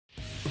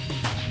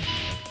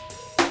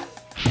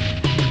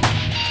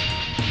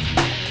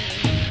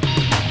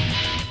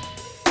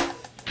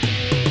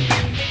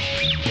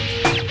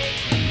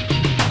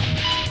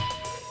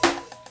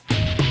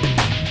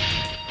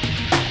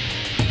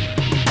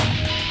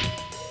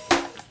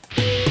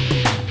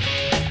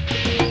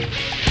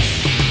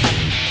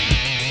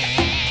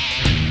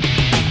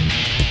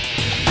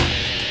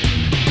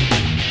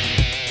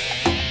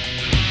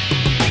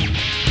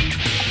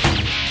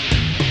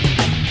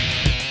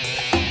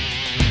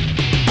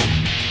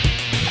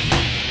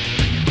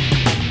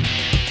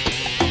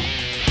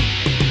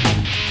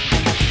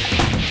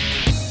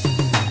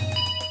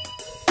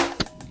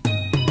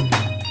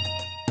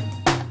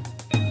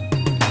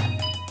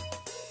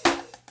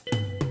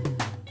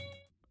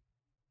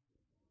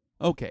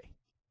Okay,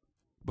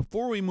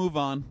 before we move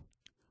on,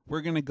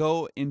 we're going to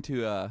go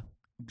into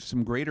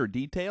some greater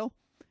detail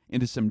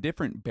into some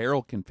different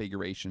barrel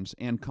configurations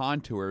and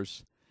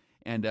contours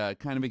and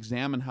kind of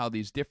examine how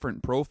these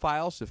different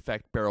profiles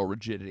affect barrel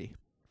rigidity.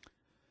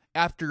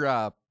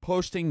 After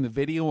posting the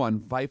video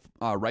on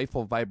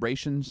rifle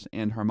vibrations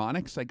and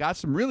harmonics, I got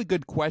some really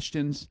good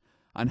questions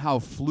on how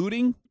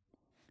fluting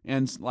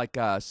and like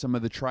some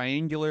of the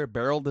triangular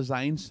barrel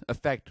designs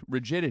affect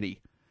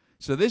rigidity.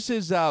 So this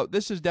is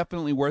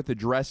definitely worth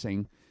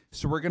addressing.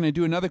 So we're going to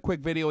do another quick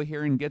video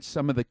here and get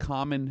some of the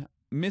common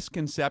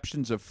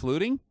misconceptions of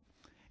fluting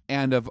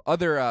and of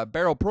other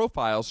barrel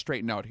profiles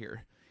straightened out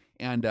here.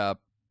 And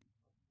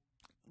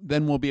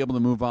then we'll be able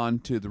to move on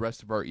to the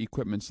rest of our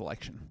equipment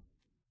selection.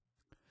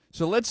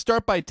 So let's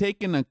start by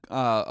taking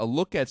a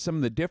look at some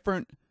of the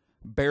different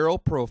barrel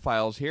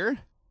profiles here.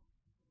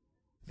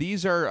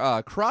 These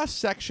are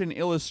cross-section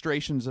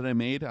illustrations that I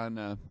made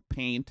on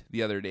paint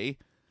the other day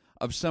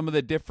of some of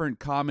the different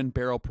common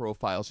barrel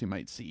profiles you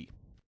might see.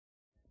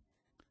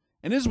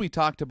 And as we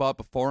talked about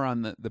before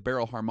on the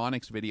barrel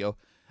harmonics video,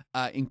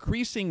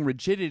 increasing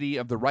rigidity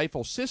of the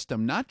rifle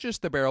system, not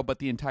just the barrel but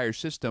the entire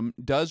system,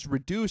 does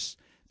reduce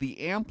the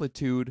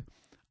amplitude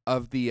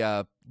of the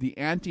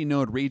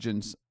antinode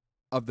regions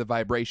of the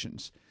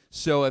vibrations.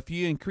 So if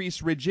you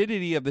increase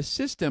rigidity of the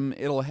system,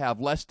 it'll have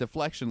less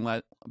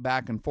deflection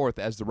back and forth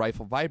as the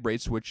rifle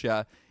vibrates, which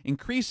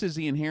increases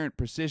the inherent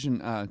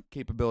precision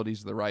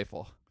capabilities of the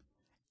rifle.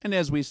 And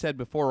as we said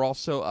before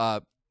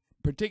also,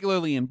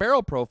 particularly in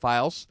barrel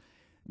profiles,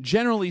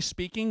 generally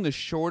speaking, the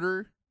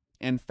shorter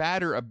and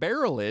fatter a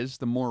barrel is,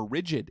 the more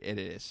rigid it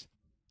is.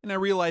 And I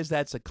realize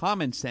that's a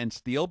common sense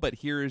deal, but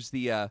here's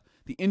the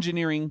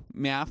engineering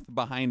math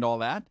behind all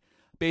that.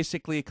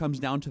 Basically, it comes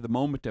down to the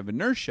moment of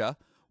inertia,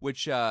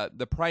 which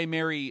the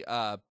primary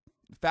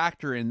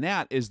factor in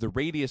that is the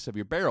radius of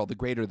your barrel. The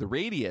greater the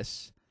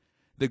radius,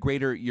 the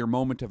greater your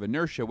moment of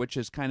inertia, which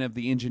is kind of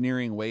the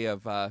engineering way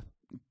of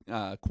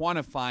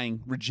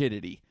quantifying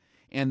rigidity.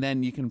 And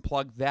then you can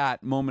plug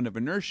that moment of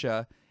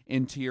inertia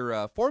into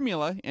your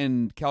formula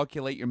and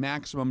calculate your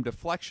maximum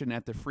deflection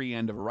at the free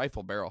end of a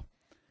rifle barrel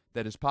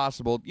that is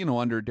possible, you know,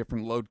 under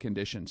different load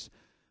conditions.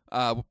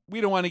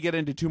 We don't want to get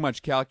into too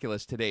much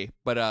calculus today,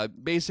 but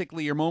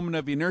basically your moment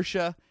of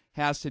inertia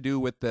has to do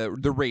with the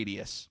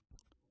radius.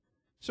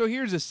 So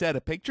here's a set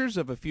of pictures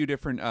of a few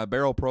different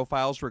barrel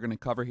profiles we're going to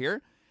cover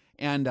here.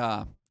 And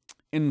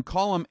in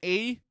column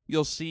A,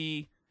 you'll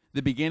see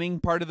the beginning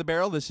part of the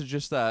barrel. This is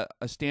just a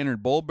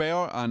standard bull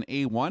barrel on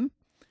A1.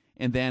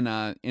 And then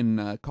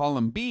in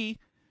column B,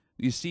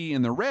 you see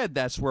in the red,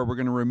 that's where we're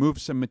going to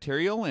remove some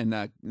material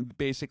and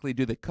basically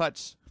do the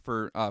cuts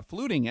for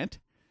fluting it.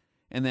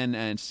 And then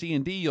in C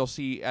and D, you'll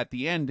see at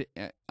the end,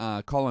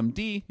 column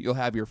D, you'll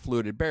have your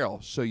fluted barrel.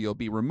 So you'll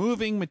be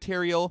removing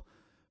material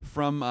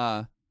from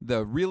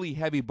the really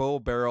heavy bow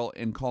barrel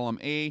in column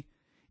A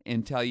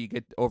until you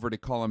get over to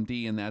column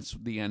D, and that's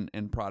the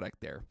end product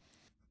there.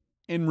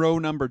 In row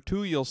number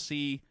 2, you'll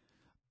see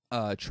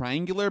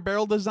triangular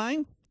barrel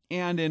design.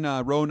 And in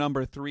row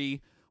number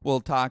 3, we'll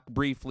talk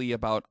briefly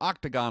about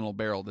octagonal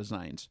barrel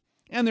designs.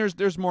 And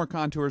there's more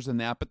contours than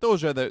that, but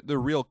those are the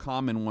real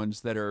common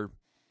ones that are,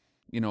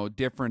 you know,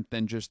 different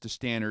than just a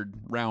standard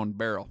round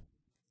barrel.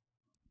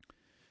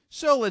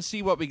 So let's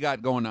see what we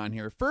got going on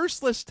here.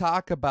 First, let's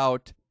talk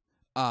about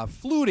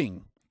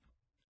fluting.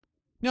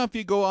 Now, if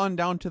you go on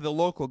down to the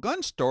local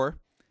gun store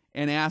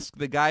and ask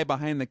the guy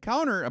behind the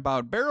counter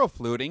about barrel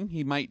fluting,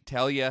 he might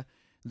tell you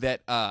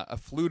that a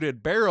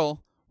fluted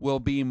barrel will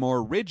be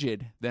more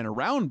rigid than a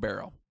round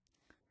barrel.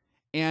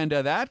 And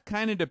that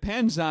kind of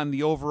depends on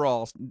the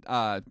overall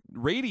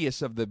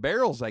radius of the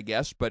barrels, I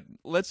guess. But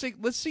let's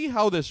see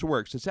how this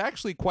works. It's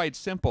actually quite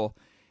simple.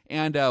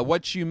 And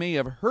what you may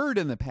have heard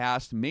in the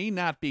past may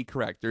not be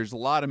correct. There's a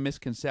lot of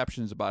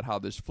misconceptions about how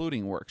this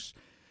fluting works.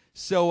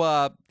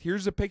 So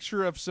here's a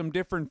picture of some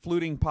different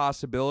fluting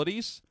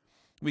possibilities.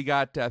 We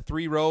got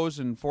 3 rows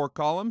and 4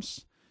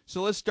 columns.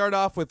 So let's start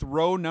off with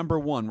row number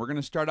 1. We're going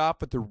to start off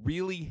with a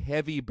really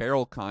heavy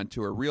barrel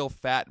contour, real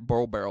fat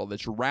bull barrel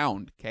that's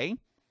round, okay?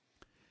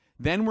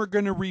 Then we're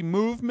going to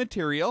remove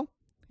material,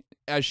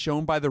 as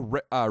shown by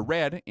the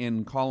red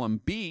in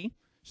column B.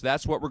 So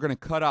that's what we're going to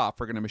cut off.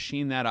 We're going to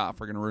machine that off.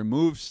 We're going to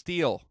remove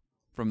steel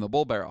from the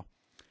bull barrel.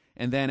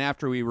 And then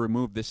after we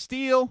remove the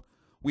steel,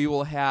 we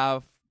will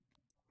have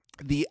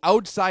the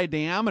outside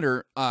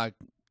diameter,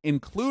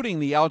 including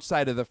the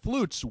outside of the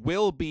flutes,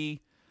 will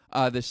be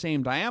the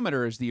same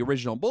diameter as the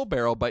original bull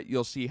barrel, but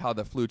you'll see how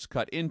the flutes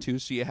cut into,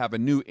 so you have a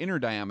new inner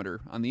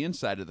diameter on the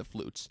inside of the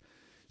flutes.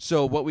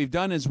 So what we've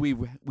done is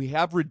we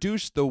have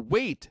reduced the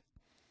weight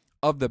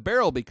of the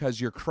barrel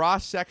because your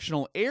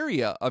cross-sectional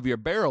area of your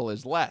barrel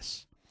is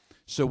less.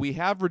 So we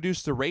have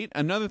reduced the rate.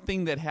 Another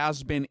thing that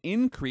has been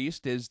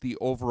increased is the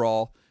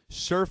overall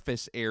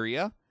surface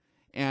area.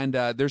 And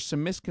there's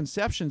some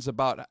misconceptions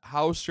about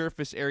how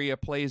surface area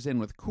plays in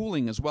with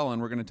cooling as well,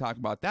 and we're going to talk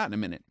about that in a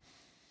minute.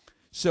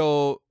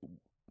 So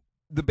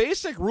the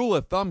basic rule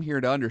of thumb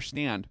here to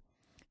understand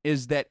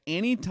is that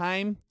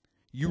anytime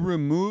you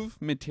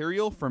remove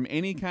material from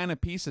any kind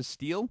of piece of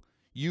steel,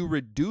 you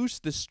reduce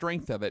the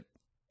strength of it,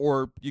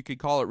 or you could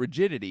call it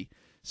rigidity.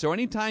 So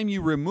anytime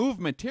you remove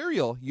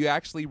material, you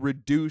actually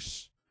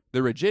reduce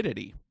the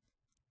rigidity.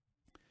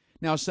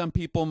 Now, some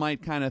people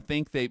might kind of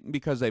think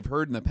because they've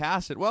heard in the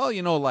past that, well,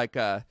 you know, like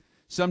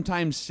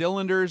sometimes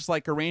cylinders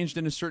like arranged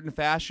in a certain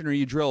fashion, or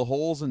you drill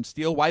holes in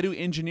steel. Why do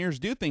engineers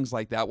do things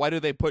like that? Why do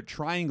they put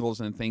triangles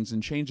in things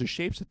and change the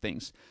shapes of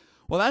things?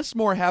 Well, that's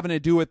more having to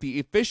do with the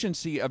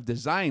efficiency of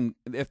design.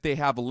 If they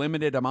have a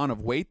limited amount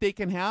of weight they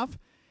can have,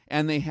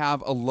 and they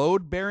have a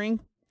load bearing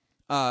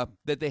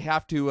that they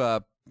have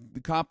to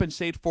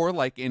compensate for,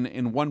 like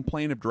in one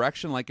plane of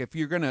direction. Like if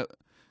you're going to,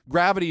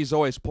 gravity is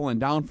always pulling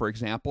down, for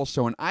example.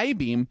 So an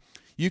I-beam,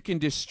 you can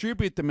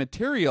distribute the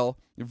material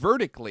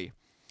vertically.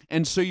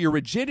 And so your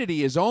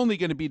rigidity is only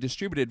going to be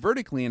distributed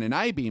vertically in an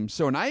I-beam.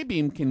 So an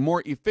I-beam can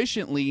more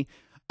efficiently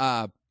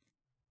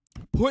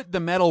put the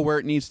metal where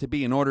it needs to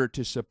be in order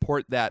to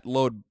support that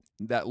load.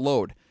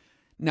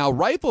 Now,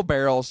 rifle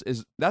barrels,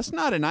 that's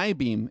not an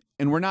I-beam,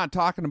 and we're not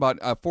talking about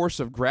a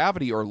force of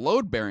gravity or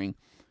load bearing.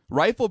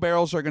 Rifle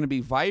barrels are going to be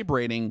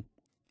vibrating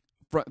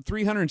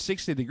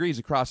 360 degrees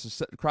across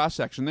the cross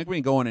section. They're going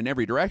to be going in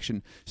every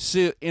direction.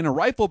 So in a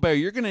rifle barrel,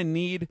 you're going to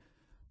need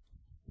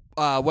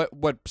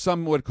what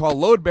some would call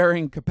load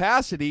bearing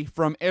capacity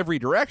from every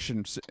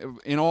direction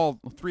in all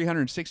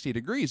 360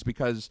 degrees,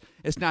 because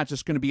it's not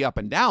just going to be up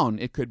and down.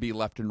 It could be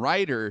left and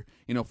right, or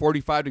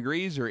 45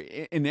 degrees, or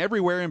in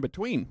everywhere in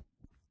between.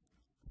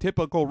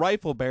 Typical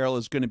rifle barrel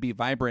is going to be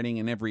vibrating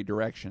in every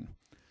direction.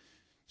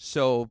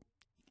 So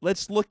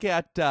let's look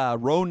at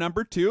row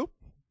number 2.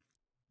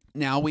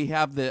 Now we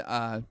have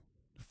the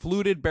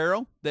fluted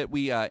barrel that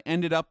we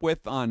ended up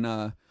with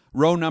on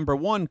row number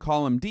 1,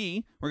 column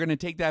D. We're going to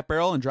take that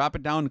barrel and drop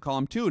it down to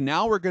column 2.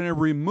 Now we're going to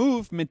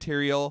remove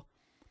material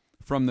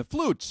from the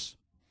flutes.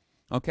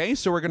 Okay,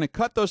 so we're going to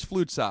cut those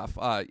flutes off.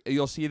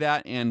 You'll see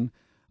that in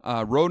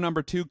row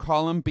number 2,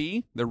 column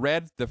B.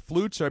 The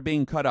flutes are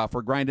being cut off.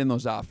 We're grinding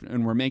those off,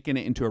 and we're making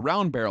it into a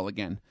round barrel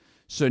again.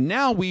 So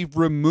now we've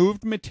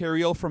removed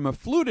material from a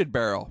fluted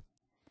barrel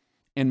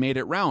and made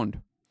it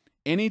round.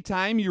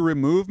 Anytime you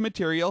remove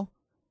material,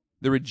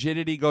 the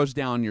rigidity goes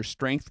down, your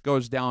strength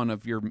goes down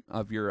of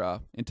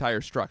your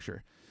entire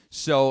structure.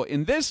 So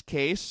in this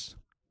case,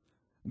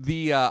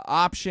 the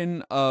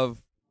option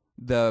of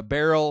the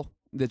barrel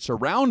that's a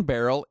round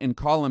barrel in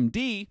column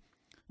D,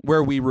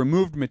 where we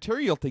removed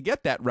material to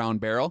get that round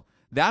barrel,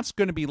 that's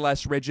going to be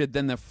less rigid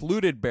than the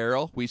fluted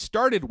barrel we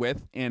started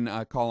with in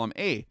column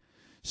A.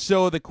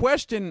 So the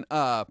question,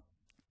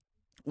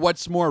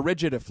 what's more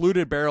rigid, a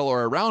fluted barrel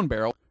or a round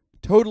barrel,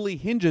 totally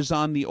hinges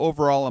on the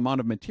overall amount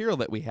of material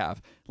that we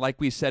have.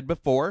 Like we said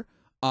before,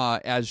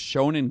 as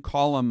shown in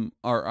column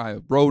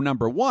or row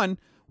number 1,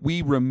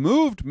 we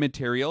removed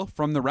material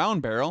from the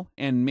round barrel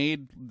and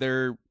made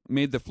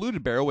the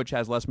fluted barrel, which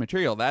has less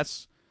material.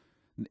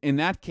 In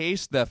that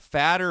case, the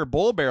fatter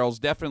bull barrel is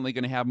definitely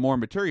going to have more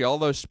material. All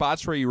those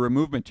spots where you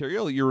remove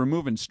material, you're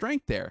removing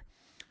strength there.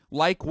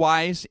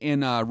 Likewise,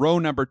 in row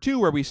number 2,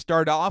 where we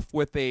start off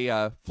with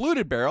a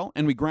fluted barrel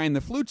and we grind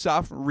the flutes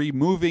off,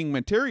 removing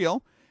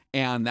material,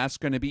 and that's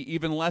going to be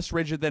even less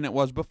rigid than it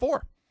was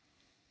before,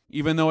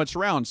 even though it's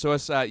round. So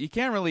it's, you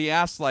can't really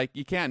ask,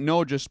 you can't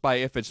know just by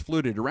if it's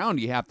fluted or round.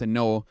 You have to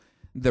know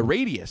the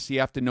radius. You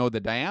have to know the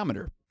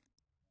diameter,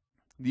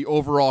 the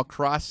overall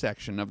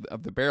cross-section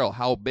of the barrel.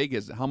 How big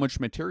is it? How much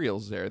material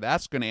is there?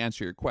 That's going to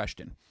answer your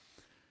question.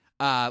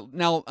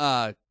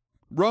 Now,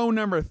 row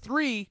number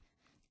 3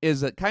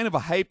 is a kind of a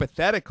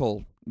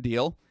hypothetical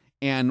deal,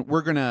 and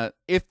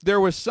if there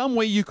was some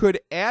way you could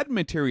add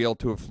material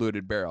to a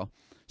fluted barrel.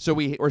 So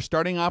we're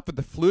starting off with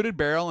the fluted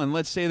barrel, and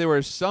let's say there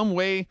was some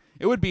way,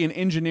 it would be an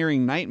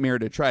engineering nightmare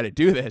to try to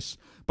do this,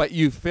 but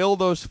you fill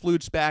those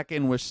flutes back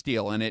in with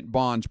steel, and it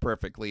bonds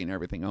perfectly and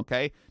everything,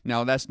 okay?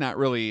 Now, that's not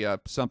really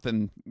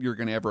something you're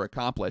going to ever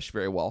accomplish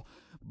very well,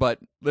 but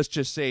let's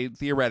just say,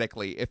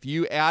 theoretically, if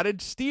you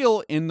added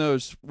steel in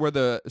those where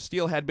the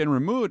steel had been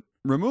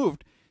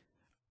removed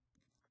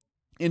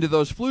into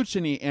those flutes,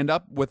 and you end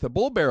up with a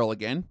bull barrel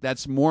again,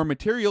 that's more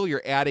material.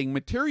 You're adding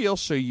material,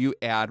 so you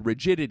add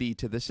rigidity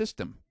to the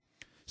system.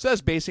 So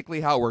that's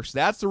basically how it works.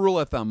 That's the rule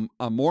of thumb.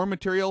 More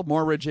material,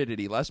 more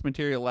rigidity. Less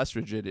material, less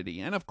rigidity.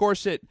 And of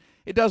course, it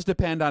does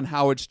depend on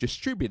how it's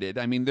distributed.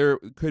 I mean, there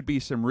could be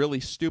some really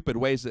stupid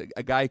ways that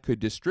a guy could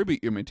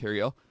distribute your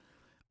material.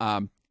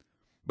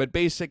 But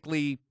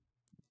basically,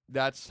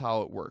 that's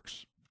how it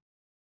works.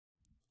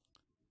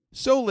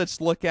 So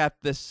let's look at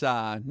this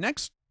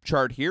next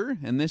chart here,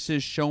 and this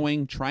is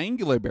showing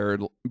triangular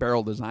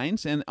barrel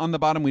designs, and on the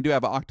bottom we do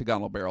have an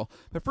octagonal barrel.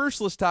 But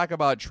first, let's talk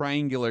about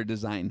triangular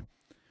design.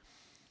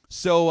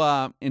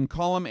 So in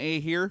column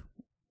A here,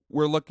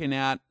 we're looking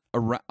at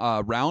a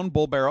round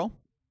bull barrel,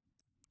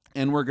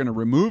 and we're going to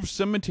remove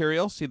some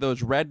material. See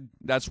those red?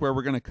 That's where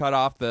we're going to cut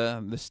off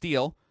the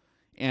steel,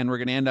 and we're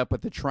going to end up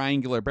with the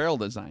triangular barrel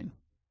design.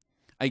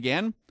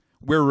 Again,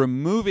 we're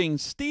removing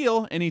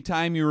steel.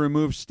 Anytime you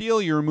remove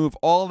steel, you remove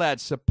all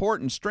that support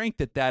and strength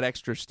that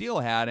extra steel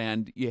had,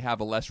 and you have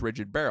a less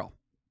rigid barrel.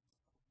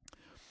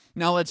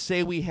 Now let's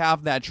say we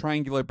have that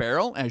triangular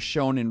barrel as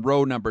shown in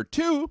row number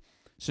 2.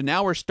 So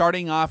now we're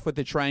starting off with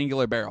the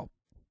triangular barrel.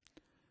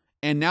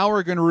 And now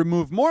we're going to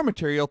remove more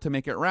material to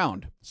make it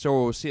round.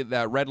 So we'll see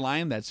that red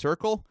line, that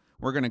circle.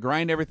 We're going to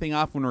grind everything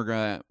off when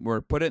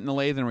we're put it in the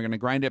lathe, and we're going to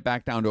grind it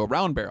back down to a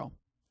round barrel.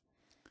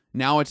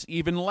 Now it's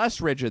even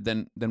less rigid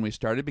than we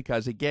started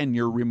because, again,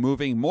 you're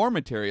removing more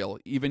material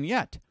even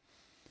yet.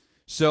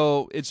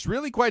 So it's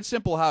really quite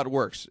simple how it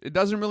works. It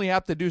doesn't really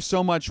have to do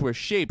so much with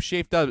shape.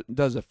 Shape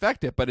does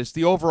affect it, but it's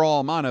the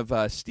overall amount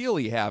of steel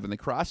you have in the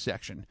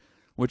cross-section,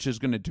 which is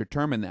going to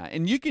determine that.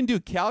 And you can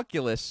do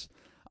calculus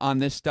on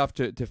this stuff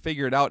to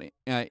figure it out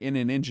in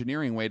an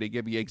engineering way to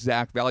give you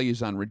exact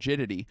values on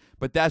rigidity,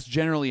 but that's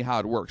generally how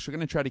it works. We're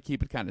going to try to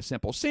keep it kind of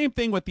simple. Same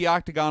thing with the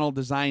octagonal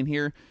design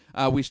here.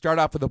 We start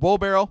off with a bull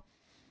barrel,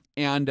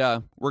 and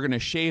we're going to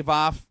shave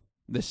off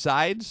the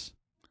sides,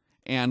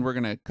 and we're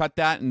going to cut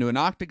that into an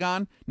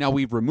octagon. Now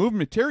we've removed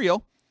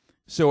material,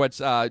 so it's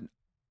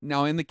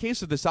now in the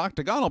case of this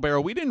octagonal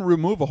barrel, we didn't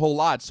remove a whole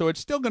lot, so it's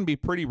still going to be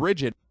pretty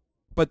rigid.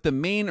 But the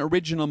main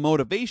original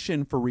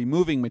motivation for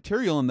removing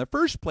material in the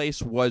first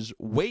place was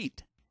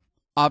weight.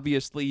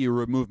 Obviously, you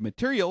remove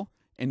material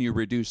and you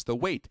reduce the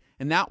weight.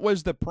 And that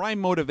was the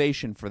prime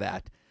motivation for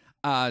that.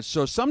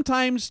 So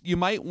sometimes you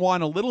might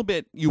want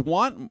you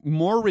want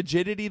more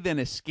rigidity than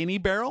a skinny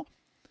barrel,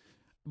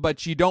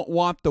 but you don't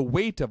want the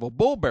weight of a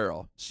bull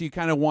barrel. So you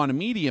kind of want a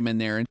medium in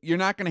there. And you're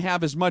not going to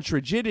have as much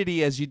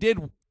rigidity as you did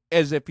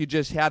as if you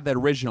just had that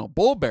original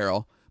bull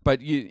barrel. But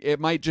it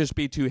might just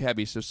be too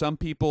heavy. So some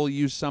people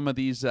use some of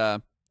these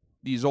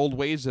old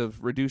ways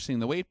of reducing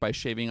the weight by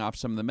shaving off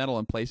some of the metal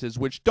in places,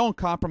 which don't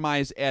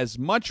compromise as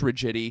much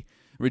rigidity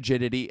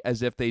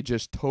as if they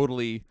just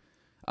totally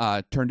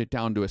turned it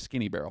down to a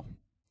skinny barrel.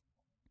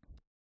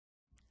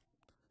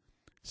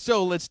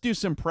 So let's do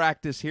some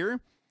practice here.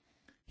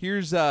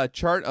 Here's a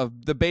chart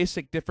of the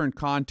basic different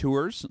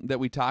contours that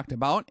we talked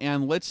about,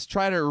 and let's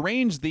try to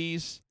arrange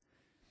these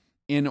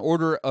in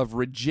order of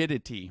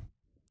rigidity.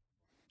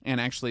 And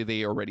actually,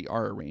 they already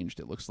are arranged,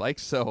 it looks like.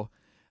 So,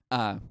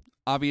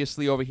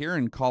 obviously, over here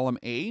in column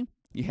A,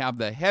 you have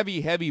the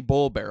heavy, heavy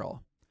bull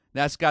barrel.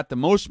 That's got the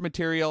most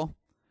material,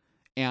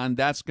 and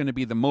that's going to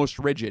be the most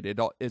rigid.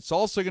 It's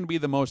also going to be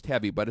the most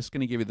heavy, but it's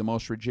going to give you the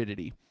most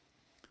rigidity.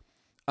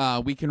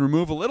 We can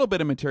remove a little bit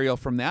of material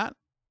from that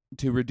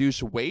to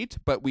reduce weight,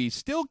 but we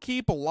still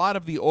keep a lot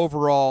of the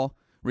overall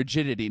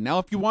rigidity. Now,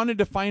 if you wanted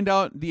to find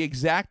out the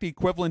exact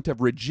equivalent of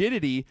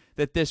rigidity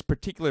that this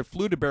particular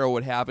fluted barrel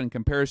would have in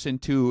comparison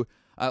to,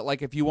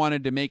 like if you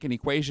wanted to make an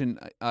equation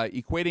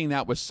equating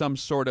that with some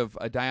sort of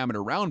a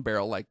diameter round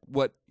barrel, like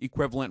what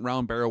equivalent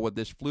round barrel would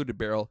this fluted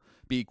barrel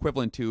be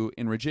equivalent to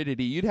in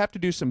rigidity, you'd have to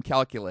do some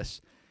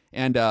calculus.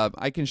 And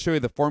I can show you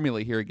the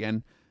formula here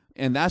again.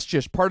 And that's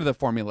just part of the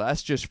formula.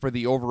 That's just for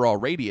the overall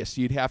radius.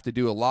 You'd have to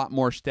do a lot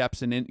more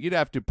steps, and you'd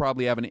have to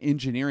probably have an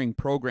engineering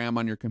program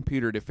on your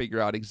computer to figure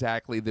out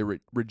exactly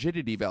the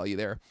rigidity value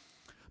there.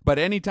 But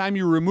anytime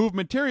you remove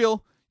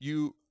material,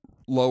 you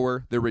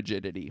lower the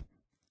rigidity.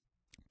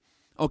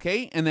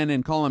 Okay, and then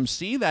in column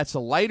C, that's a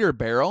lighter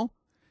barrel.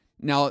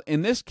 Now,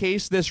 in this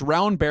case, this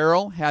round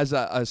barrel has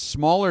a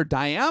smaller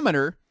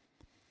diameter.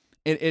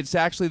 It's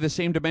actually the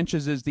same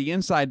dimensions as the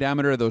inside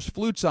diameter of those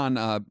flutes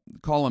on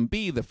column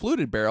B, the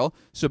fluted barrel.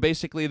 So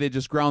basically, they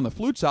just ground the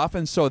flutes off,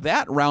 and so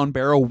that round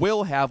barrel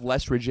will have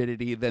less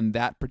rigidity than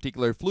that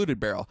particular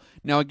fluted barrel.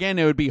 Now, again,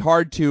 it would be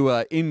hard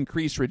to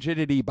increase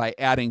rigidity by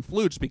adding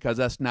flutes because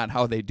that's not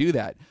how they do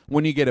that.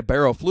 When you get a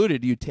barrel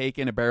fluted, you take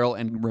in a barrel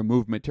and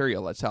remove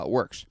material. That's how it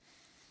works.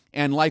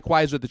 And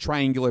likewise with the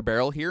triangular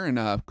barrel here in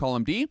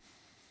column D,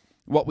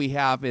 what we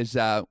have is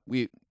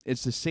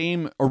it's the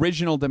same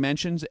original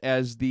dimensions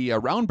as the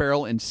round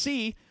barrel in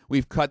C.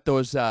 We've cut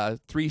those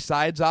 3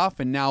 sides off,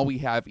 and now we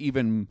have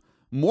even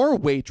more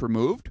weight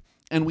removed.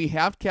 And we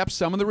have kept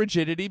some of the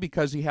rigidity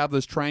because you have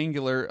those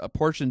triangular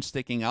portions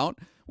sticking out,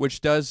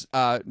 which does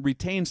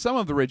retain some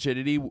of the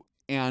rigidity,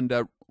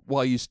 and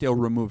while you still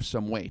remove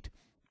some weight.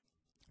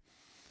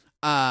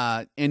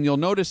 And you'll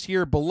notice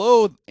here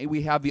below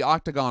we have the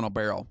octagonal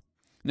barrel.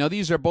 Now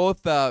these are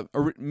both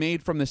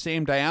made from the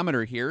same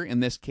diameter here in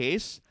this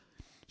case.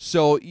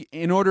 So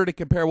in order to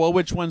compare, well,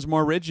 which one's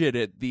more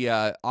rigid,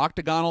 the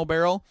octagonal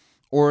barrel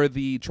or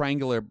the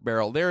triangular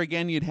barrel? There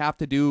again, you'd have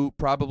to do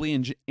probably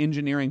an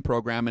engineering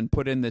program and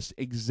put in this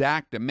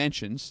exact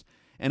dimensions.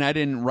 And I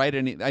didn't write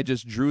any, I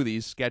just drew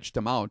these, sketched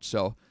them out.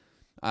 So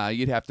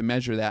you'd have to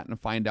measure that and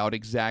find out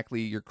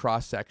exactly your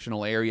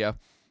cross-sectional area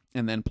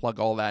and then plug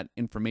all that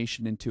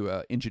information into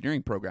an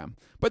engineering program.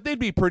 But they'd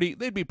be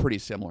pretty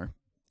similar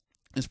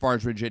as far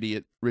as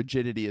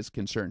rigidity is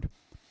concerned.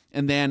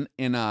 And then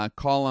in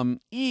column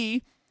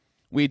E,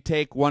 we'd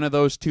take one of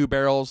those 2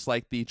 barrels,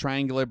 like the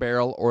triangular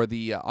barrel or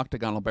the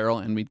octagonal barrel,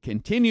 and we'd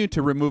continue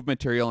to remove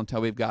material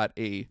until we've got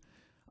a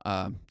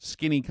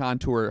skinny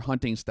contour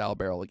hunting style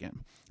barrel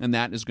again. And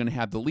that is going to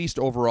have the least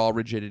overall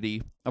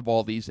rigidity of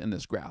all these in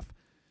this graph.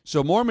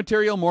 So more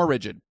material, more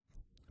rigid.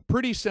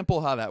 Pretty simple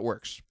how that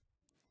works.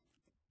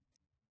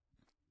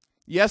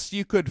 Yes,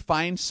 you could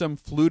find some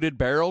fluted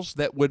barrels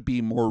that would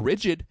be more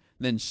rigid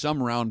than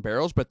some round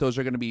barrels, but those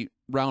are going to be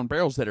round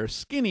barrels that are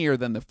skinnier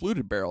than the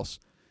fluted barrels.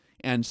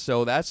 And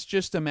so that's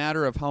just a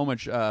matter of how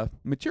much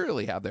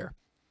material you have there.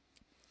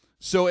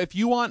 So if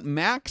you want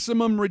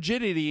maximum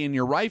rigidity in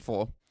your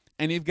rifle,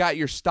 and you've got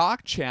your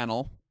stock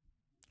channel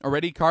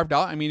already carved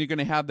out, I mean, you're going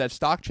to have that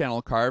stock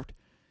channel carved.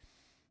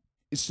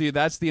 See,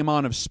 that's the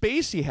amount of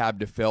space you have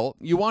to fill.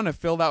 You want to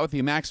fill that with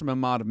the maximum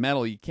amount of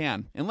metal you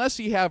can. Unless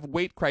you have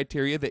weight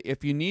criteria that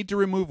if you need to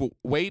remove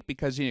weight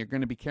because you're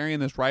going to be carrying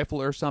this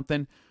rifle or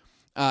something,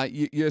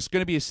 it's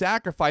going to be a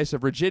sacrifice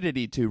of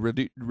rigidity to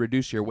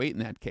reduce your weight in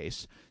that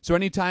case. So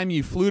anytime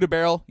you flute a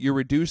barrel, you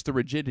reduce the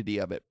rigidity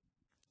of it.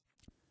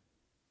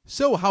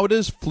 So how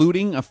does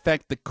fluting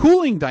affect the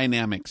cooling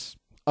dynamics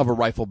of a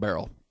rifle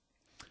barrel?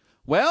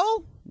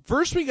 Well,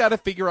 first we got to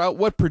figure out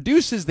what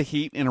produces the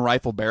heat in a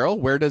rifle barrel.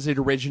 Where does it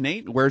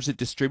originate? Where is it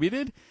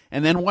distributed?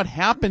 And then what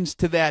happens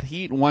to that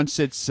heat once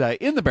it's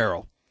in the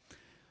barrel?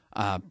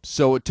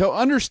 So to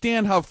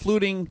understand how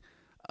fluting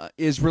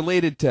is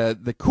related to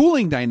the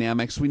cooling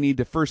dynamics, we need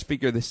to first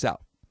figure this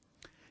out.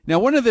 Now,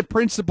 one of the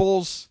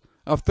principles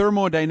of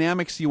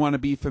thermodynamics you want to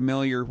be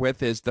familiar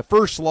with is the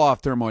first law of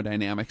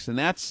thermodynamics, and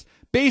that's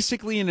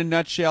basically, in a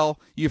nutshell,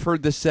 you've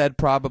heard this said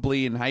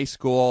probably in high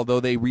school,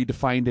 although they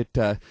redefined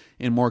it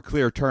in more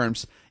clear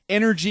terms.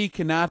 Energy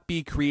cannot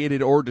be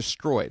created or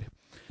destroyed.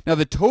 Now,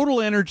 the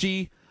total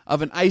energy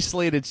of an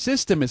isolated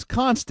system is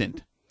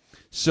constant.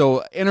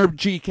 So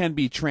energy can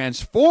be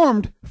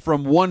transformed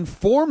from one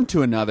form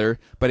to another,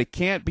 but it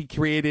can't be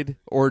created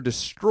or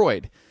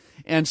destroyed.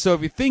 And so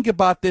if you think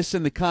about this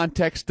in the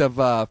context of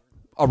a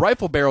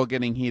rifle barrel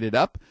getting heated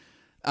up,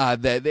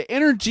 the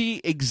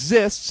energy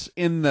exists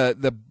in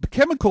the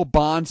chemical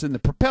bonds and the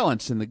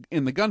propellants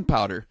in the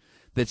gunpowder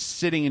that's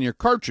sitting in your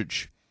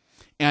cartridge,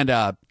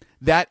 and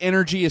that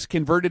energy is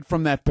converted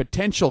from that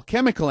potential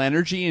chemical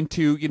energy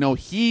into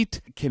heat,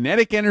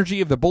 kinetic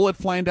energy of the bullet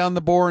flying down the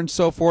bore, and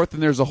so forth.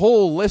 And there's a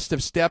whole list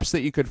of steps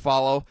that you could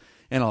follow,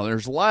 and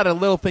there's a lot of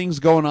little things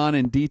going on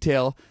in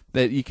detail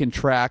that you can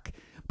track.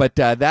 But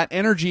that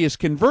energy is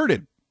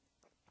converted,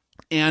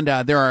 and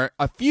there are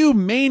a few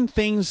main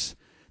things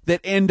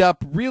that end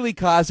up really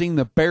causing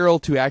the barrel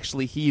to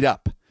actually heat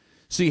up.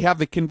 So you have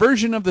the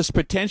conversion of this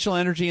potential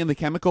energy in the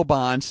chemical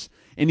bonds,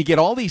 and you get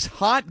all these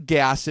hot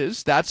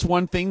gases. That's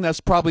one thing. That's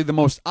probably the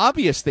most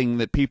obvious thing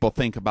that people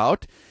think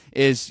about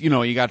is,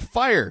 you got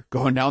fire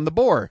going down the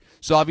bore.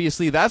 So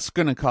obviously that's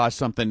going to cause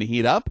something to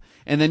heat up.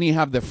 And then you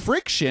have the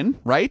friction,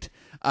 right?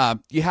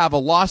 You have a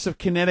loss of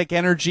kinetic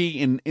energy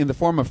in the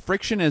form of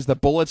friction as the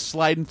bullet's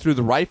sliding through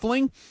the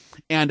rifling.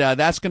 And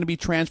that's going to be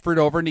transferred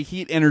over into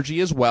heat energy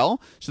as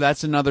well. So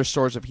that's another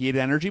source of heat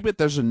energy. But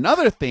there's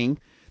another thing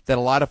that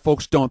a lot of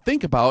folks don't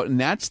think about, and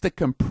that's the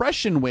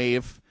compression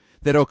wave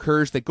that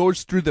occurs that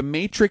goes through the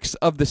matrix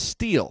of the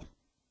steel.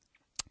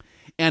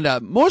 And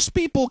most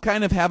people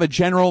kind of have a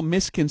general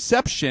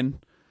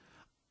misconception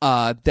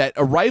that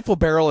a rifle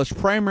barrel is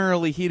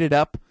primarily heated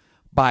up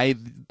by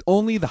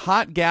only the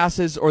hot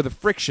gases or the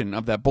friction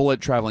of that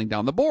bullet traveling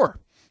down the bore.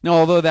 Now,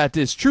 although that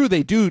is true,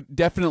 they do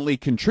definitely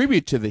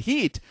contribute to the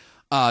heat.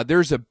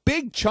 There's a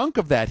big chunk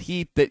of that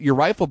heat that your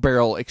rifle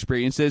barrel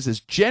experiences is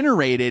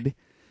generated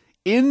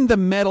in the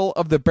metal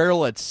of the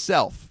barrel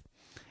itself,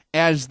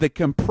 as the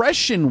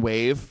compression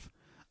wave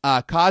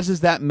causes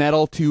that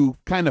metal to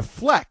kind of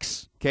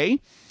flex, okay?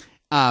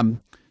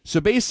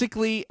 So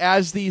basically,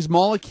 as these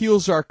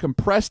molecules are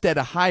compressed at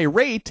a high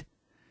rate,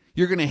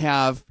 you're going to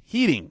have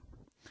heating.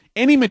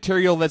 Any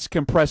material that's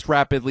compressed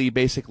rapidly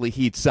basically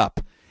heats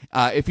up.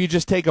 If you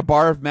just take a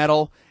bar of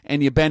metal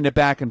and you bend it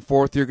back and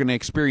forth, you're going to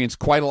experience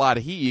quite a lot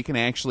of heat. You can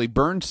actually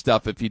burn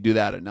stuff if you do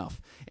that enough.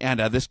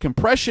 And this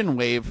compression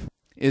wave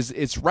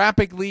it's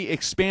rapidly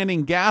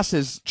expanding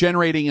gases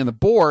generating in the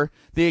bore.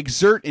 They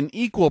exert an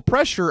equal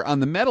pressure on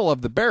the metal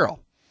of the barrel.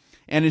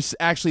 And it's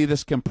actually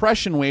this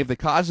compression wave that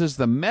causes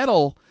the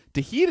metal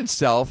to heat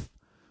itself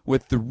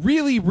with the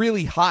really,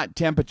 really hot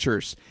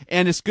temperatures.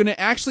 And it's going to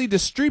actually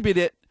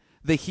distribute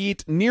the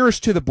heat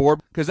nearest to the bore,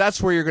 because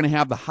that's where you're going to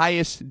have the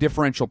highest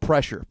differential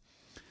pressure.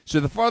 So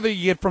the farther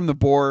you get from the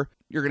bore,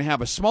 you're going to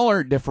have a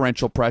smaller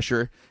differential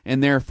pressure,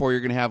 and therefore you're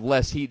going to have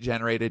less heat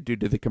generated due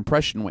to the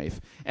compression wave.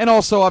 And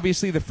also,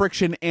 obviously, the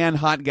friction and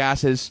hot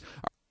gases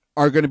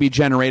are going to be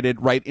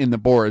generated right in the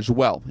bore as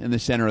well, in the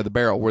center of the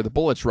barrel, where the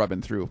bullet's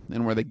rubbing through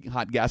and where the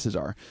hot gases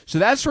are. So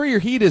that's where your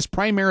heat is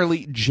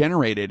primarily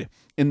generated,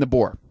 in the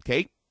bore,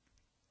 okay?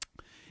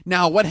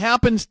 Now, what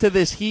happens to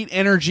this heat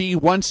energy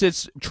once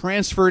it's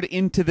transferred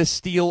into the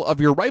steel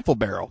of your rifle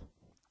barrel?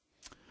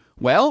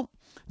 Well,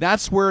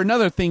 that's where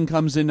another thing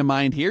comes into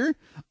mind here.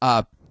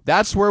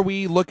 That's where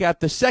we look at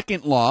the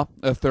second law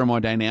of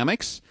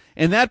thermodynamics,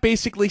 and that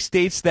basically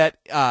states that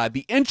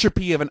the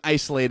entropy of an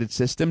isolated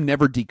system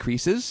never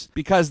decreases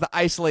because the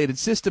isolated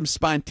system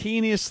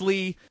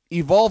spontaneously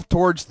evolved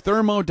towards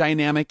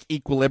thermodynamic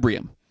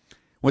equilibrium.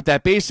 What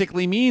that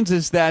basically means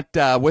is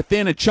that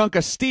within a chunk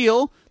of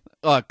steel,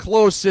 a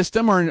closed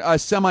system or a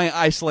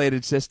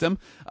semi-isolated system,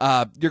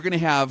 you're going to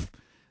have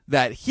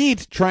that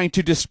heat trying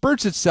to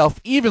disperse itself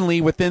evenly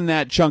within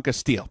that chunk of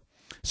steel.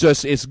 So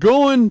it's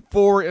going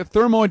for a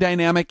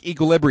thermodynamic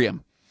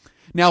equilibrium.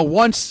 Now,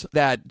 once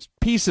that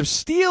piece of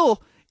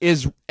steel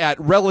is at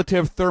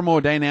relative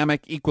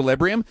thermodynamic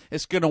equilibrium,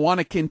 it's going to want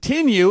to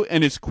continue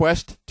in its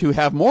quest to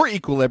have more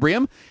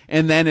equilibrium,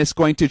 and then it's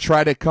going to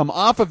try to come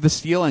off of the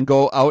steel and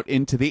go out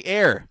into the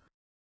air.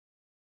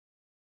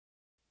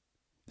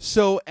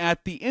 So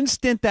at the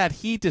instant that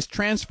heat is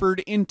transferred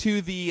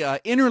into the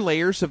inner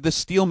layers of the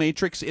steel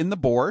matrix in the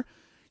bore,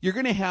 you're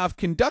going to have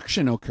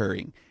conduction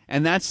occurring.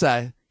 And that's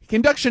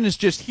conduction is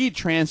just heat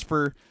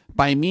transfer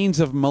by means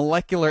of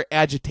molecular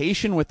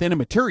agitation within a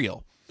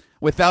material,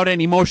 without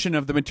any motion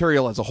of the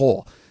material as a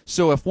whole.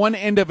 So if one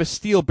end of a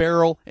steel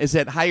barrel is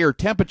at higher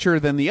temperature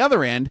than the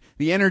other end,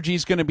 the energy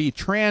is going to be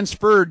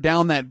transferred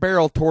down that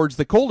barrel towards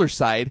the colder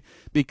side,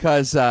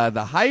 because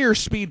the higher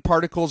speed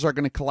particles are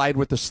going to collide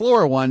with the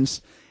slower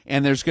ones,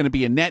 and there's going to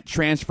be a net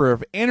transfer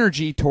of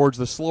energy towards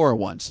the slower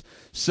ones.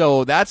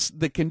 So that's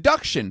the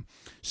conduction.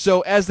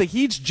 So as the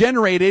heat's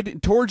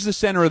generated towards the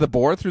center of the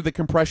bore through the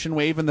compression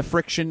wave and the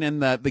friction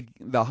and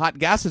the hot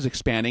gases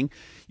expanding,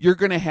 you're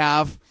going to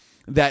have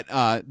that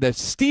the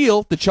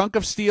steel, the chunk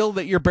of steel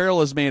that your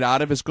barrel is made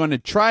out of, is going to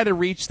try to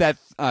reach that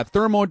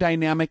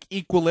thermodynamic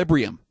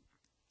equilibrium.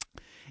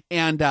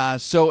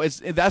 And so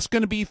that's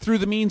going to be through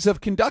the means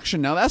of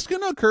conduction. Now, that's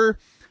going to occur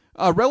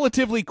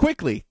relatively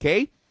quickly,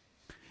 okay?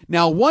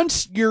 Now,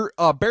 once your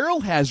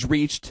barrel has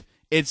reached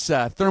its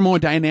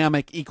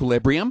thermodynamic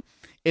equilibrium,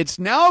 it's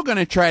now going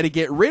to try to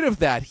get rid of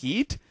that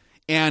heat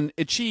and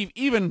achieve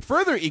even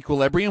further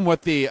equilibrium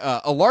with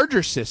a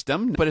larger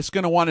system, but it's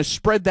going to want to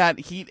spread that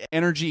heat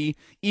energy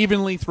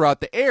evenly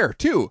throughout the air,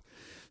 too.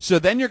 So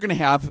then you're going to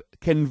have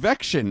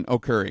convection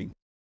occurring.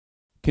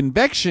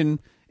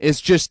 Convection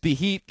is just the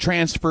heat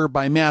transfer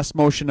by mass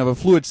motion of a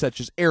fluid such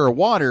as air or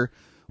water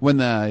when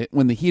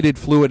the heated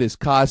fluid is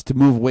caused to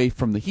move away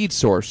from the heat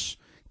source,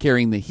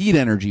 carrying the heat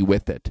energy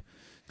with it.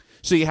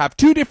 So you have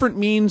two different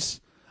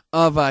means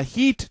of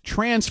heat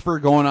transfer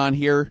going on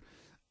here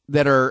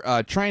that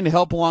are trying to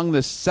help along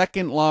the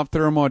second law of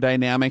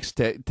thermodynamics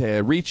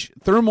to reach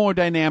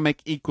thermodynamic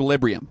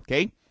equilibrium,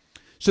 okay?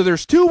 So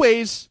there's two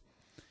ways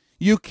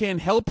you can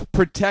help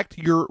protect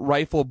your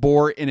rifle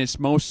bore in its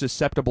most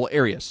susceptible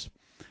areas.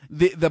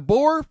 The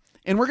bore,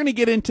 and we're going to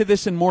get into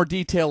this in more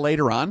detail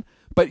later on,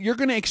 but you're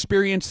going to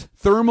experience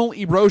thermal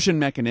erosion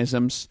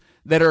mechanisms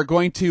that are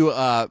going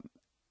to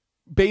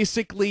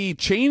basically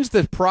change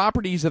the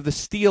properties of the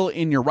steel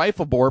in your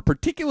rifle bore,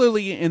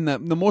 particularly in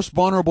the most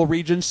vulnerable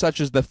regions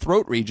such as the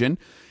throat region,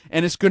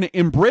 and it's going to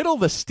embrittle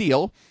the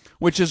steel,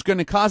 which is going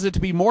to cause it to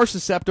be more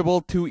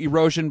susceptible to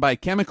erosion by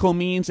chemical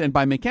means and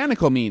by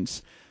mechanical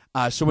means.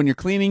 So when you're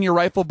cleaning your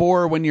rifle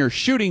bore, when you're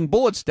shooting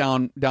bullets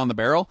down the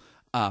barrel,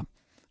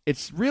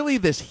 it's really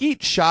this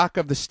heat shock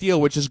of the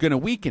steel which is going to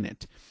weaken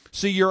it.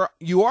 So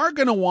you are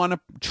going to want to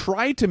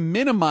try to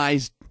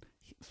minimize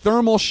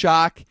thermal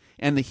shock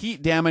and the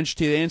heat damage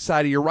to the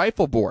inside of your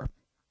rifle bore.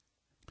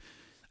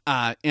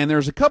 And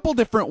there's a couple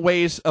different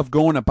ways of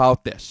going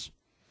about this.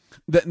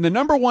 The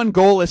number one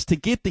goal is to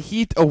get the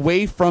heat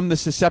away from the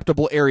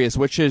susceptible areas,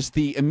 which is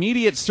the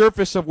immediate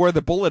surface of where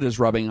the bullet is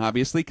rubbing,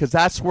 obviously, because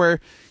that's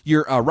where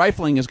your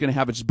rifling is going to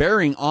have its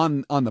bearing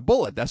on the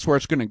bullet. That's where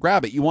it's going to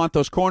grab it. You want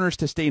those corners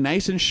to stay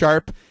nice and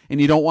sharp,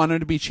 and you don't want them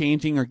to be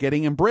changing or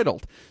getting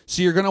embrittled.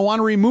 So you're going to want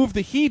to remove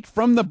the heat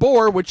from the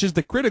bore, which is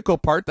the critical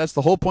part. That's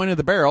the whole point of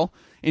the barrel.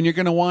 And you're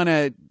going to want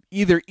to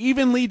either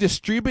evenly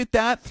distribute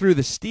that through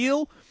the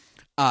steel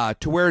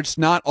to where it's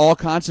not all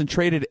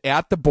concentrated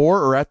at the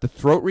bore or at the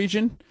throat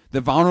region,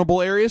 the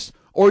vulnerable areas,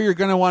 or you're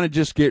going to want to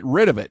just get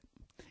rid of it.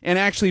 And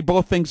actually,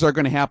 both things are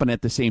going to happen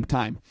at the same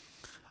time.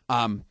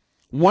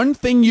 One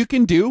thing you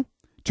can do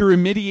to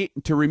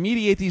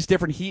remediate these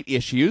different heat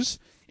issues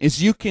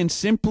is you can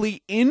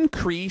simply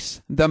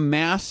increase the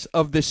mass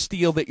of the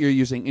steel that you're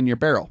using in your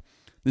barrel.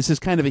 This is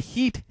kind of a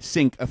heat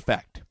sink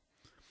effect.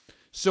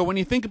 So when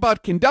you think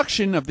about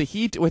conduction of the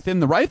heat within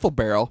the rifle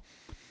barrel,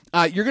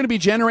 you're going to be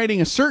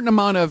generating a certain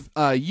amount of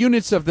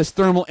units of this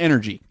thermal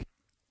energy.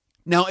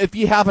 Now, if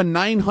you have a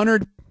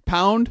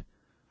 900-pound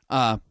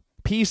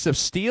piece of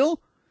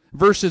steel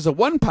versus a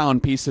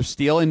 1-pound piece of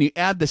steel, and you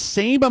add the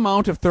same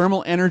amount of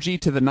thermal energy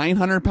to the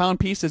 900-pound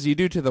piece as you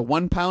do to the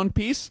 1-pound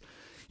piece,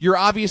 you're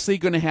obviously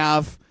going to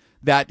have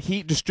that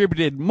heat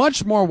distributed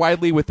much more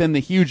widely within the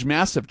huge,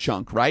 massive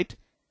chunk, right?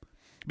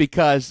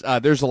 Because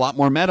there's a lot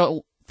more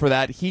metal for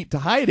that heat to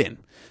hide in.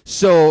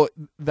 So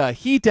the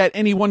heat at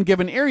any one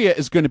given area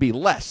is going to be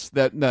less,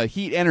 the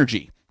heat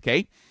energy,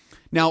 okay?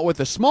 Now, with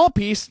a small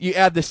piece, you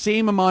add the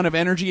same amount of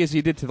energy as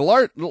you did to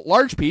the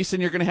large piece,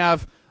 and you're going to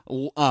have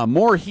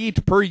more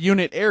heat per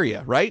unit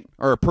area, right?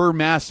 Or per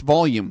mass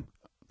volume.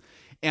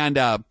 And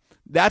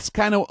that's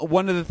kind of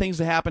one of the things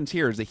that happens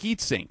here is a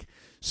heat sink.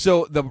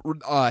 So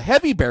the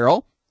heavy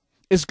barrel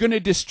is going to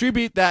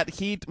distribute that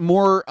heat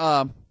more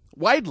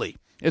widely.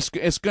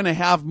 It's going to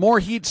have more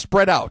heat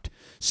spread out.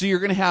 So you're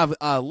going to have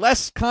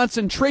less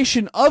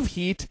concentration of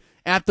heat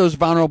at those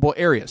vulnerable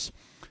areas.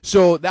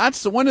 So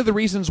that's one of the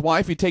reasons why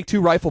if you take two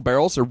rifle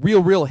barrels, a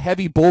real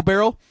heavy bull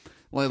barrel,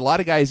 well, a lot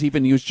of guys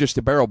even use just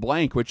a barrel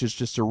blank, which is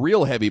just a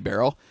real heavy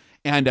barrel,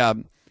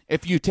 And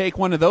if you take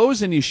one of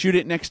those and you shoot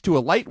it next to a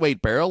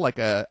lightweight barrel, like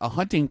a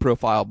hunting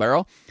profile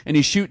barrel, and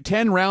you shoot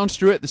 10 rounds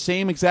through it, the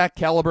same exact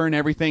caliber and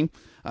everything,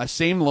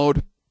 same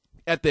load,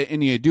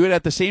 and you do it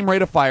at the same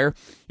rate of fire,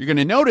 you're going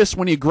to notice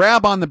when you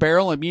grab on the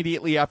barrel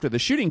immediately after the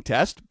shooting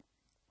test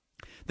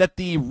that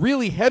the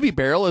really heavy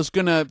barrel is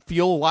going to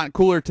feel a lot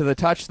cooler to the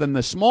touch than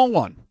the small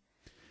one.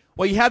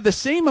 Well, you had the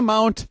same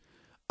amount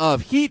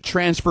of heat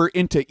transfer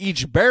into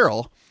each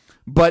barrel,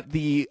 but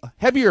the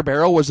heavier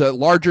barrel was a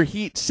larger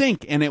heat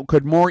sink, and it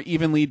could more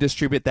evenly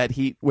distribute that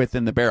heat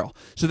within the barrel.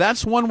 So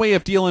that's one way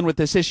of dealing with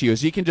this issue,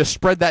 is you can just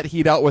spread that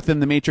heat out within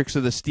the matrix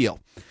of the steel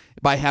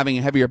by having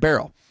a heavier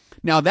barrel.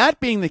 Now, that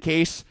being the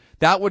case,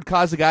 that would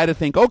cause the guy to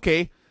think,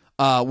 okay,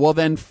 well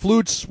then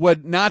flutes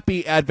would not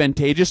be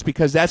advantageous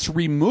because that's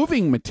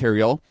removing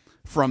material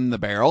from the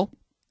barrel.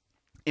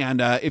 And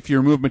if you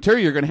remove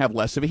material, you're going to have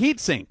less of a heat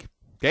sink.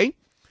 Okay?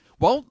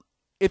 Well,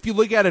 if you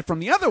look at it from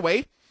the other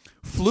way,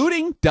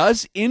 fluting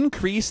does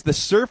increase the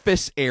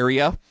surface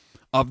area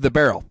of the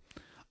barrel.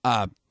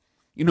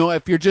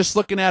 If you're just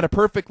looking at a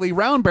perfectly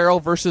round barrel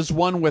versus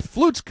one with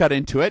flutes cut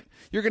into it,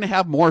 you're going to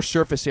have more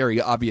surface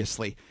area,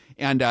 obviously.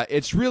 And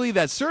it's really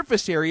that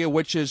surface area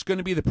which is going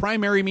to be the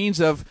primary means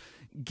of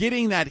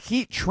getting that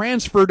heat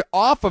transferred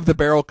off of the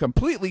barrel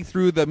completely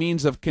through the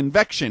means of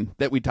convection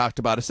that we talked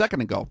about a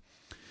second ago.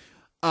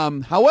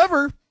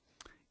 However,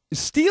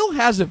 steel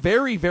has a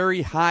very,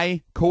 very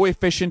high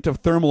coefficient of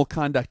thermal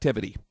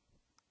conductivity.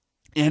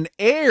 And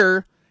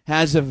air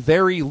has a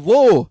very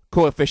low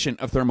coefficient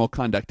of thermal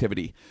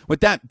conductivity. What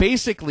that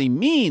basically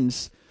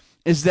means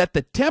is that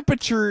the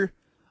temperature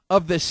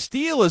of the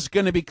steel is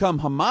going to become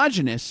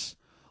homogeneous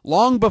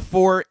long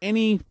before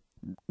any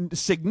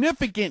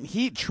significant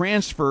heat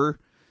transfer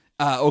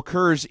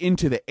occurs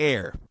into the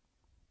air.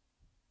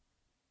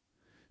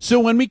 So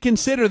when we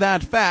consider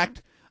that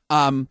fact,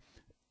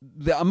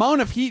 the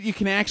amount of heat you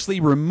can actually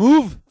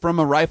remove from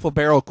a rifle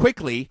barrel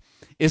quickly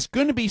is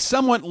going to be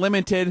somewhat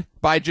limited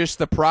by just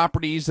the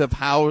properties of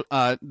how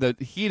the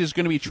heat is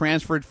going to be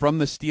transferred from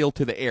the steel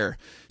to the air.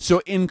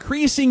 So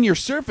increasing your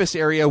surface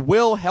area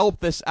will help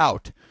this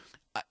out.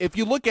 If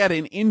you look at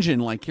an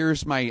engine, like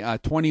here's my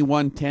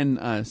 2110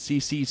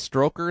 cc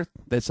stroker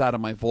that's out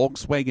of my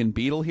Volkswagen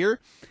Beetle here,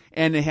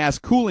 and it has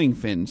cooling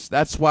fins.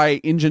 That's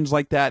why engines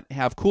like that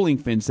have cooling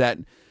fins. That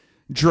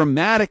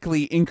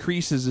dramatically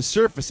increases the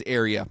surface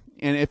area.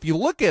 And if you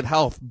look at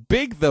how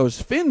big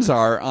those fins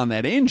are on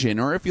that engine,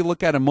 or if you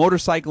look at a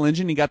motorcycle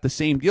engine, you got the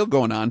same deal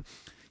going on.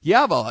 You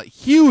have a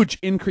huge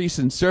increase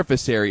in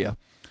surface area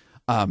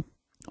on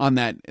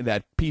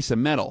that piece of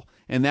metal.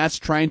 And that's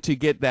trying to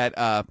get that,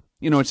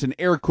 it's an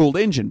air-cooled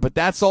engine. But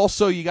that's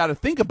also, you got to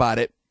think about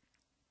it,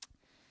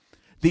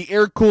 the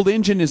air-cooled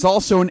engine is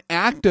also an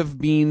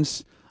active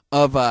means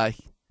of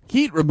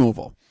heat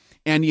removal.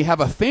 And you have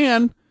a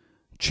fan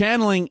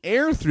channeling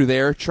air through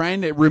there, trying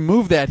to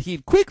remove that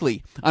heat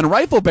quickly. On a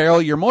rifle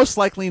barrel, you're most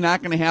likely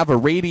not going to have a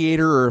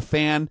radiator or a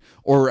fan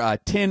or a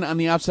tin on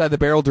the outside of the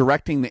barrel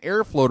directing the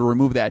airflow to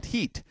remove that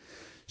heat.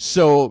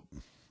 So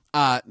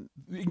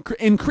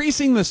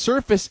increasing the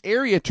surface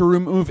area to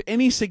remove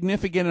any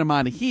significant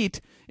amount of heat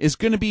is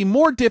going to be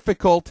more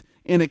difficult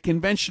in a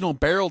conventional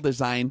barrel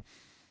design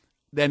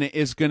than it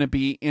is going to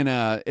be in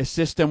a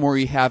system where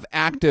you have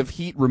active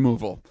heat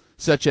removal,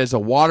 such as a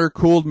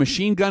water-cooled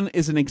machine gun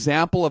is an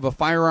example of a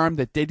firearm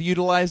that did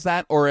utilize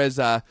that, or as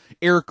a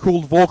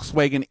air-cooled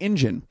Volkswagen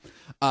engine.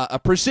 A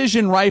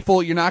precision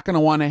rifle, you're not going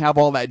to want to have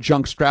all that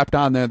junk strapped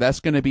on there.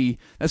 That's going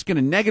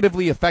to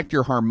negatively affect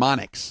your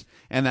harmonics,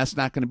 and that's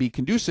not going to be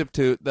conducive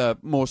to the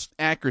most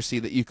accuracy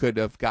that you could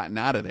have gotten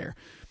out of there.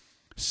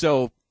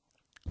 So,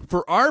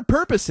 for our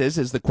purposes,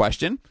 is the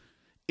question,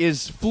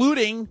 is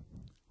fluting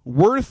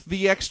worth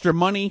the extra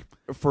money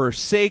for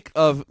sake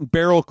of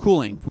barrel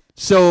cooling?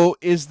 So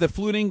is the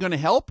fluting going to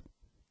help?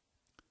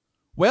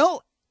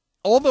 Well,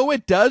 although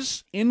it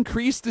does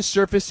increase the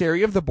surface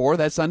area of the bore,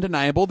 that's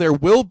undeniable, there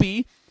will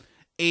be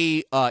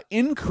a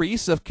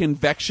increase of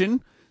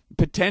convection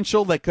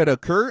potential that could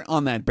occur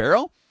on that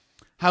barrel.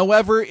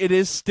 However, it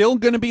is still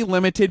going to be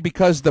limited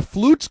because the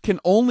flutes can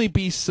only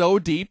be so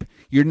deep.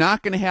 You're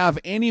not going to have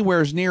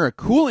anywhere near a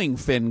cooling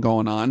fin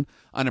going on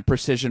a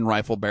precision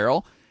rifle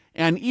barrel.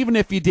 And even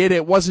if you did,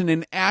 it wasn't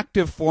an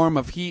active form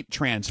of heat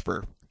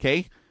transfer,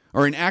 okay?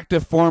 Or an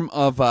active form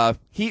of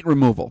heat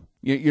removal.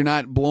 You're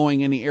not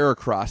blowing any air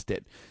across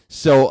it.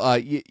 So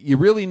you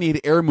really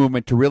need air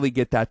movement to really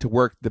get that to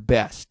work the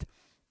best.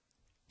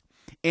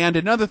 And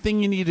another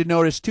thing you need to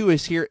notice, too,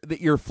 is here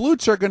that your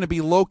flutes are going to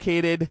be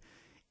located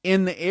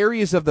in the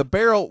areas of the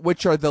barrel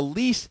which are the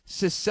least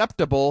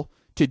susceptible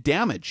to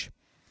damage.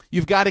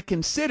 You've got to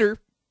consider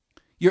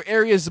your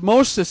areas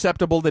most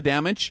susceptible to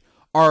damage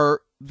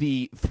are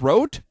the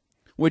throat,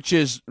 which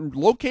is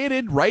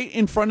located right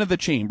in front of the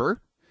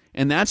chamber,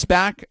 and that's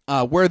back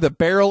where the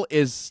barrel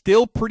is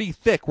still pretty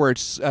thick, where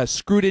it's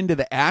screwed into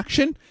the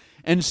action.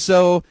 And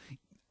so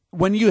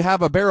when you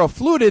have a barrel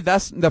fluted,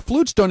 the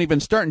flutes don't even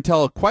start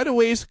until quite a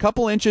ways, a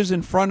couple inches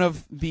in front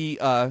of the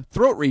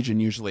throat region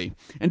usually.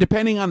 And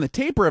depending on the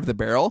taper of the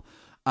barrel,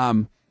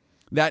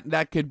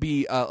 that could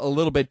be a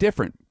little bit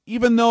different.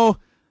 Even though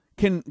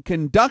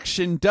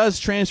conduction does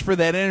transfer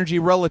that energy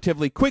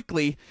relatively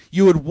quickly,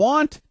 you would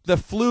want the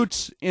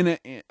flutes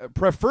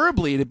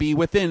preferably to be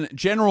within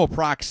general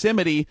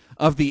proximity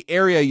of the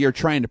area you're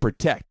trying to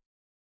protect.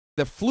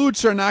 The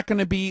flutes are not going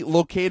to be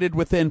located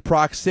within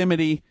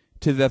proximity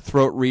to the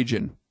throat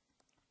region.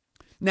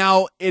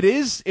 Now, it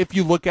is, if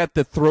you look at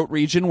the throat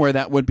region where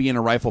that would be in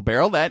a rifle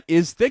barrel, that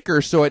is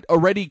thicker, so it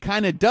already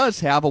kind of does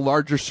have a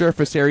larger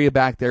surface area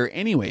back there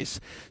anyways.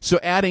 So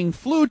adding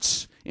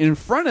flutes in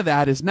front of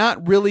that is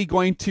not really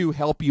going to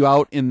help you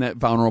out in that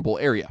vulnerable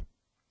area.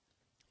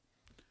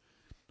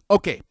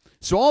 Okay,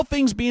 so all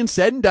things being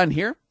said and done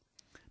here,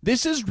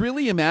 this is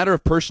really a matter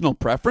of personal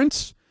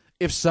preference.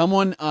 If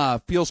someone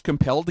feels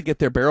compelled to get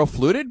their barrel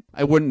fluted,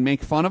 I wouldn't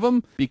make fun of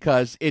them,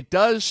 because it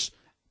does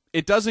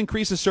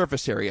increase the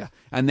surface area,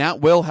 and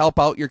that will help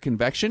out your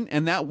convection,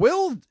 and that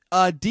will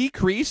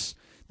decrease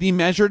the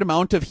measured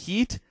amount of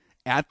heat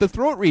at the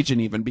throat region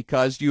even,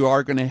 because you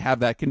are going to have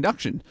that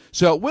conduction.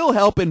 So it will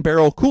help in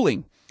barrel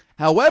cooling.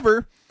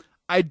 However,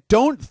 I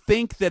don't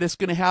think that it's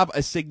going to have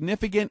a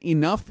significant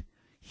enough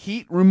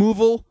heat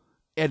removal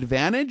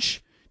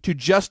advantage to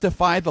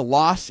justify the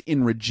loss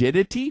in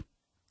rigidity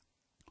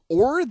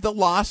or the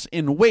loss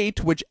in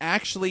weight, which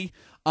actually,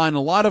 on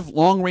a lot of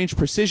long-range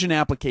precision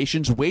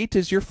applications, weight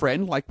is your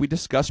friend, like we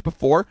discussed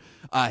before.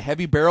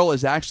 Heavy barrel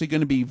is actually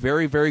going to be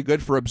very, very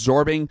good for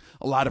absorbing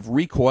a lot of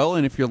recoil,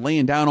 and if you're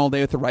laying down all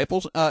day with the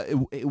rifles,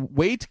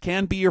 weight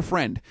can be your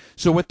friend.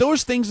 So with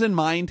those things in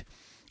mind,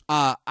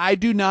 I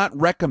do not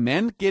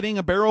recommend getting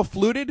a barrel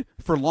fluted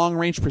for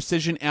long-range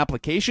precision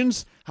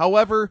applications.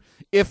 However,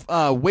 if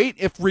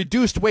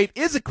reduced weight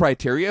is a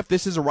criteria, if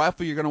this is a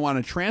rifle you're going to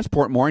want to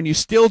transport more, and you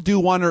still do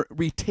want to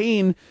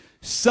retain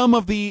some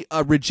of the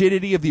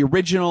rigidity of the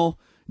original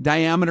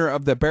diameter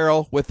of the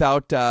barrel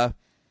without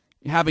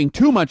having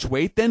too much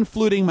weight, then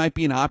fluting might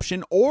be an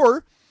option.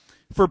 Or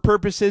for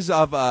purposes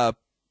of a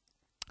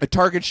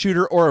target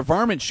shooter or a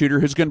varmint shooter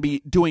who's going to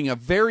be doing a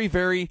very,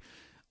 very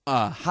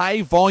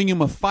high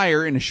volume of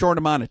fire in a short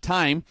amount of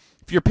time,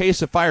 if your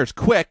pace of fire is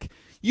quick,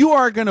 you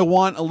are going to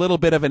want a little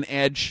bit of an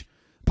edge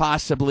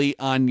possibly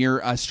on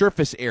your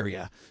surface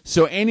area.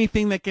 So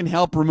anything that can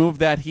help remove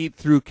that heat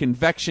through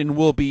convection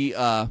will be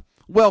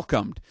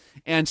welcomed.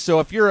 And so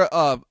if you're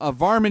a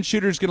varmint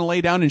shooter who's going to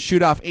lay down and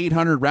shoot off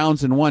 800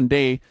 rounds in one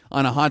day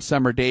on a hot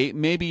summer day,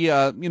 maybe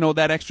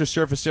that extra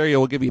surface area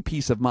will give you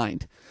peace of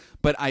mind.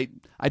 But I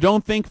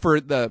don't think for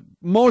the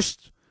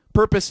most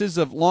purposes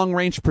of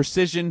long-range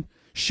precision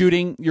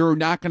shooting, you're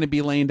not going to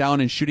be laying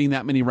down and shooting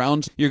that many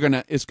rounds.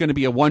 It's going to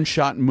be a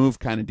one-shot and move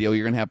kind of deal.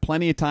 You're going to have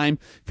plenty of time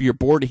for your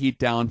bore to heat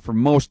down for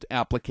most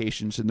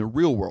applications in the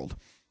real world.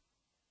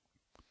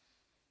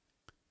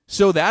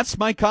 So that's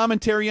my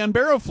commentary on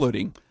barrel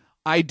fluting.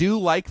 I do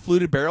like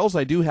fluted barrels.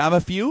 I do have a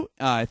few.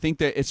 I think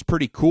that it's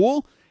pretty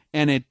cool,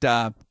 and it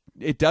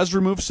does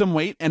remove some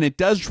weight, and it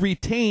does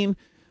retain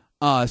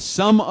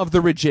some of the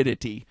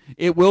rigidity.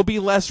 It will be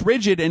less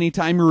rigid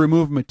anytime you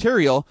remove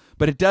material,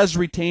 but it does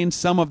retain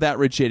some of that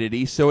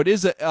rigidity. So it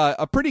is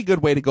a pretty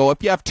good way to go.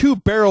 If you have two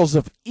barrels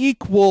of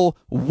equal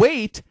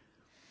weight,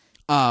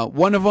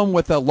 one of them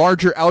with a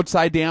larger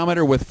outside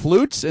diameter with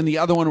flutes and the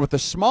other one with a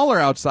smaller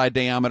outside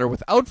diameter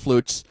without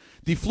flutes,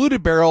 the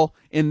fluted barrel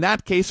in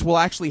that case will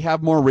actually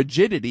have more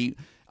rigidity.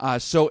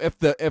 So if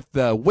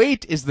the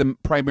weight is the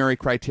primary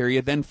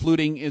criteria, then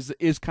fluting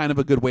is kind of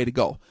a good way to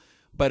go.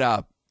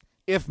 But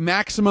if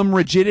maximum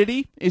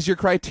rigidity is your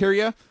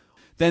criteria,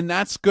 then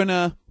that's going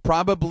to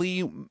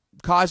probably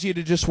cause you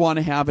to just want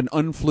to have an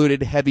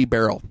unfluted heavy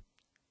barrel.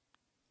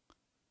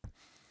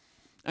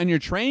 On your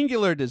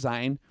triangular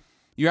design,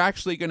 you're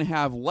actually going to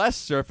have less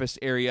surface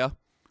area.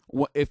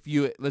 If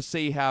you, let's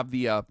say you have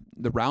the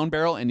round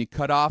barrel and you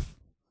cut off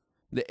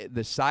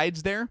the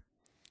sides there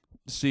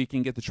so you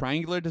can get the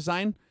triangular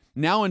design.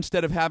 Now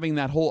instead of having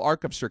that whole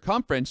arc of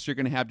circumference, you're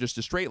going to have just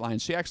a straight line.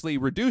 So you actually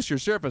reduce your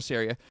surface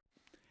area.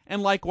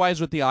 And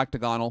likewise with the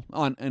octagonal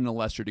in a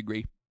lesser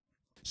degree.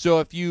 So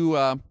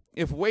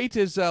if weight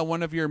is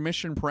one of your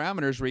mission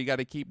parameters where you got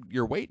to keep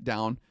your weight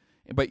down,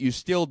 but you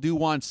still do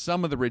want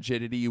some of the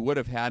rigidity you would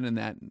have had in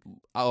that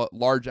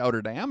large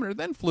outer diameter,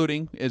 then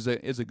fluting is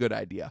a good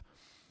idea.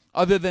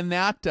 Other than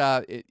that,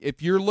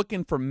 if you're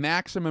looking for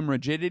maximum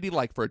rigidity,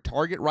 like for a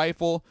target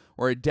rifle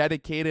or a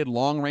dedicated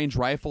long-range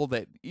rifle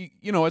that,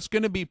 it's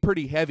going to be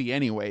pretty heavy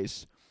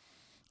anyways.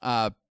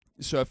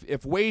 So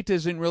if weight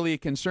isn't really a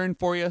concern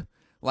for you,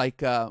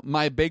 like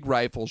my big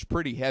rifle's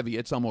pretty heavy.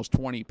 It's almost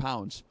 20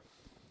 pounds.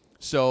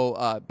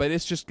 So, but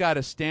it's just got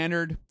a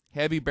standard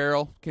heavy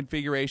barrel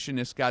configuration.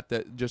 It's got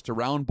just a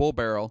round bull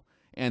barrel,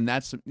 and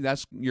that's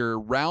your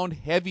round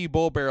heavy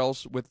bull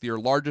barrels with your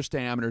largest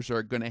diameters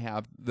are going to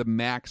have the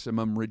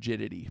maximum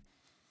rigidity.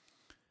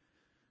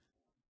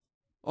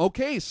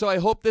 Okay, so I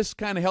hope this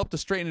kind of helped to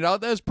straighten it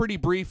out. That was pretty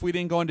brief. We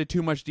didn't go into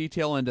too much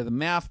detail into the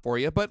math for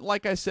you, but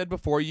like I said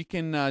before, you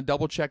can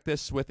double check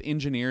this with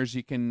engineers.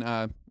 You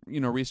can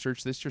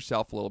research this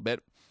yourself a little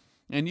bit,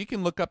 and you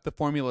can look up the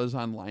formulas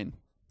online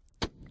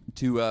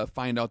to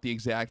find out the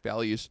exact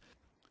values.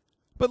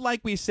 But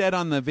like we said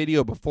on the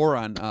video before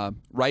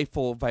on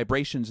rifle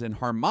vibrations and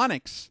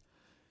harmonics,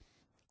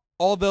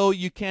 although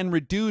you can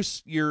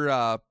reduce your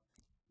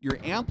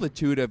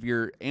amplitude of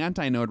your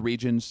antinode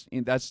regions,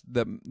 that's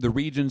the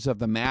regions of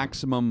the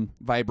maximum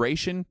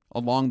vibration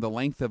along the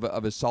length of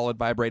a solid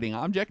vibrating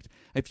object.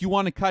 If you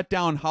want to cut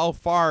down how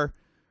far,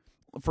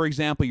 for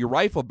example, your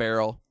rifle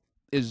barrel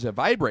is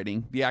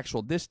vibrating, the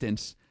actual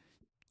distance,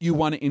 you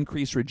want to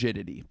increase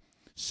rigidity.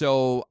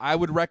 So I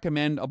would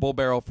recommend a bull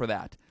barrel for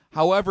that.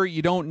 However,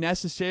 you don't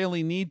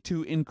necessarily need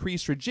to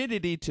increase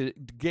rigidity to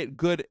get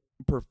good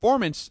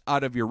performance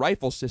out of your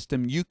rifle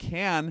system. You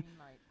can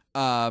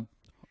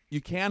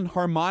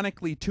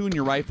harmonically tune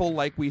your rifle,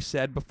 like we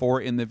said before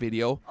in the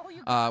video,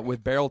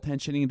 with barrel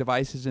tensioning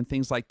devices and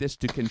things like this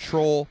to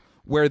control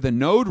where the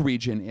node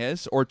region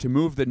is, or to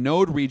move the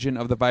node region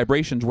of the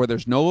vibrations where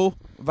there's no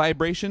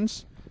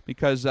vibrations.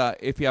 Because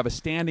if you have a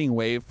standing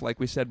wave, like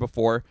we said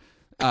before,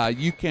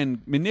 you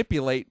can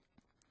manipulate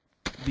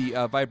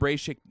the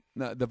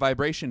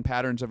vibration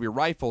patterns of your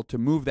rifle to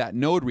move that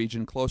node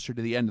region closer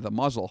to the end of the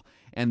muzzle,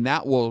 and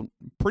that will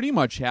pretty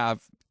much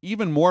have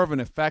even more of an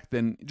effect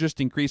than just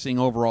increasing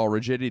overall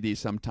rigidity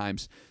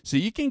sometimes. So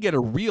you can get a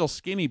real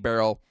skinny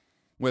barrel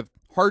with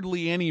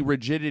hardly any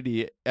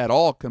rigidity at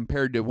all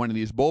compared to one of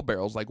these bull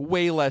barrels, like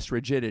way less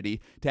rigidity,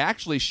 to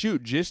actually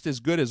shoot just as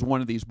good as one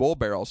of these bull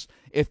barrels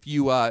if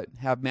you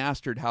have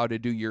mastered how to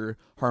do your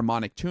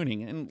harmonic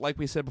tuning. And like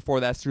we said before,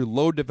 that's through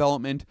load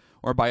development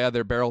or by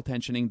other barrel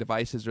tensioning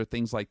devices or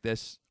things like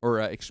this, or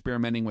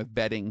experimenting with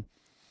bedding.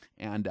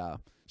 And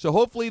so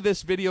hopefully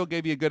this video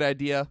gave you a good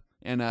idea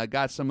and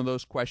got some of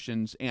those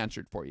questions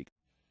answered for you.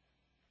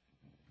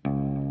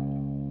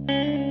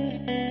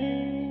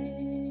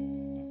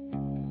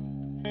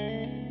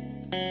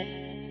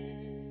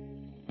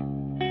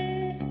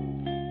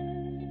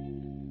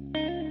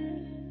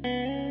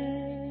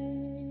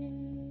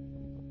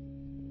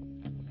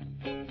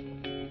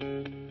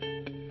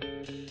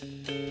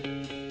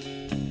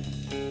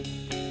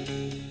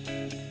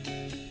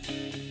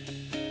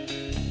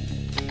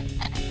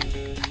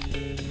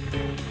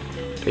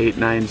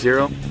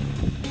 $890.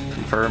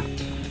 Confirm.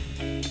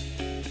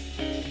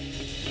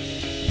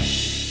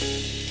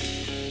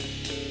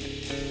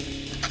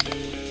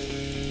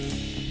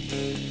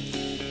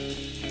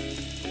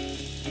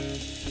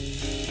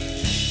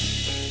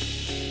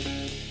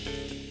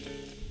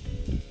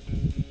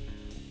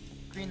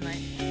 Green light.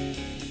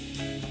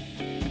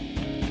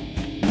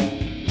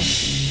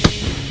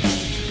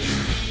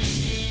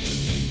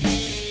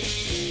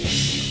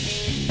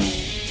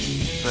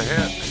 It's a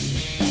hit.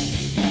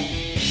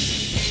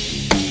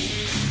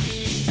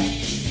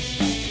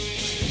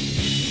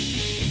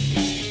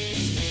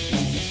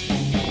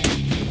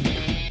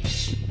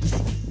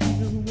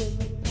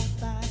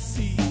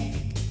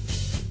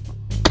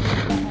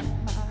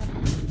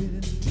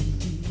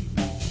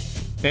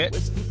 Hit.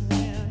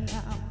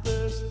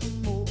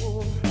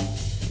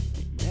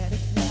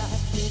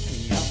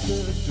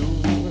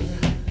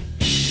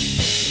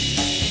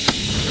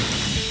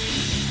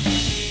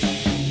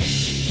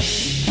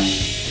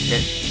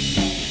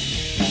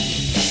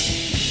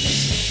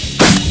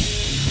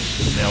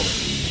 Nailed it.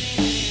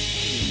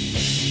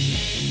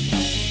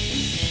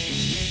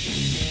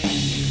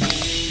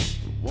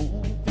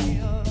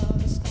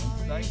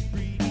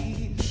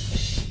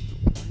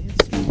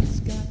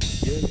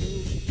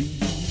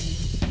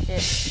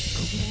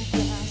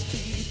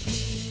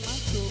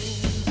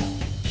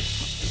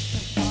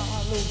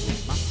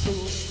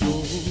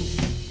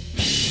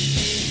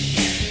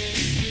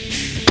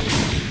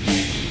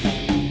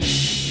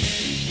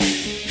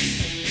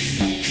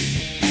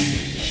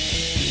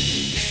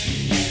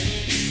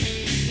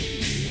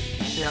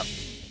 Yep.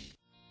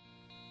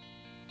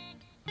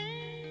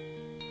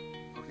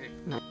 Okay,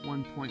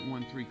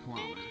 1.13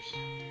 kilometers.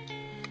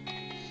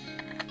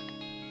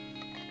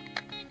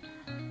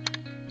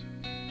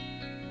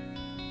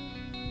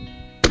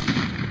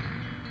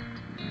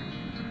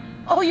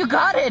 Oh, you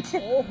got it!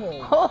 Oh.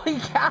 Holy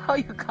cow,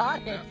 you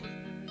got it!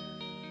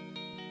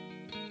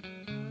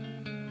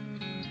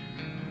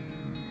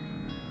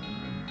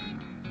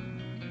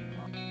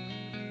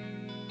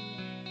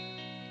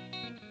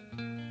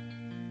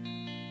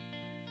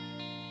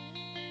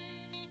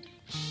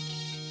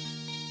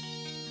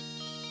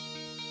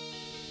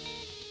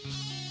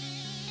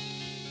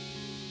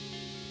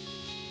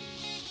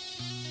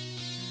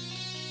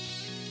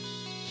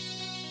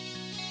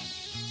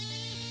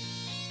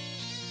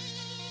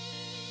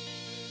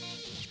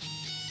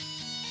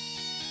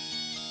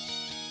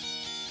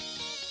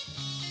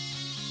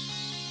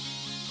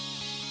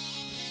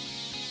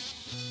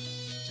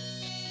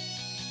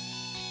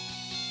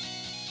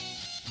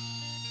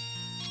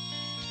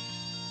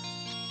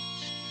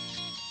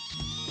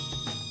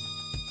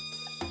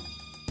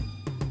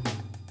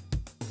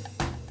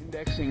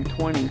 Indexing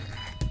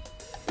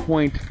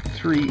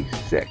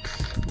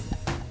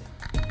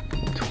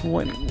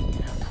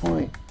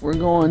 20.36. We're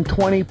going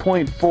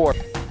 20.4.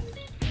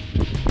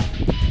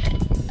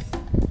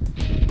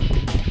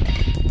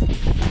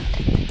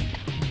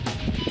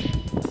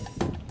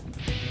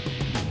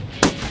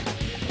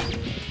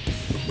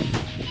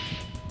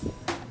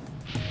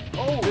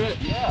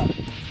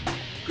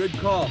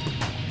 Good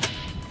call.